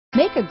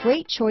Make a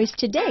great choice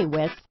today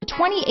with the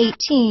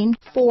 2018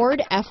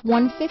 Ford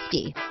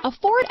F-150. A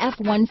Ford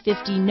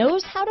F-150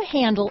 knows how to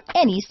handle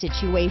any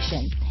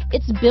situation.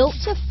 It's built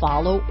to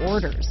follow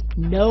orders,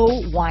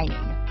 no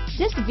whining.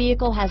 This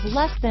vehicle has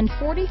less than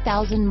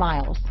 40,000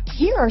 miles.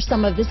 Here are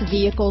some of this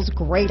vehicle's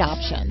great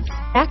options: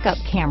 backup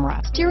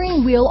camera,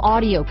 steering wheel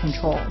audio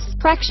controls,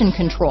 traction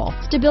control,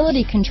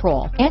 stability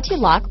control,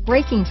 anti-lock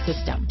braking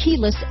system,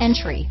 keyless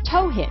entry,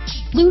 tow hitch,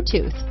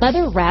 Bluetooth,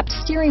 leather-wrapped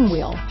steering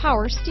wheel,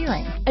 power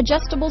steering,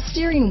 adjustable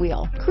steering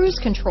wheel, cruise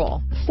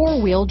control,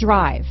 four-wheel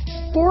drive,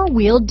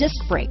 four-wheel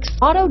disc brakes,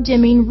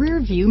 auto-dimming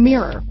rear-view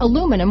mirror,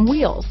 aluminum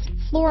wheels,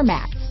 floor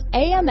mats,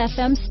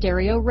 AM/FM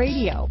stereo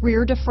radio,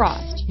 rear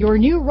defrost. Your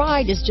new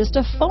ride is just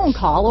a phone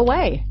call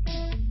away.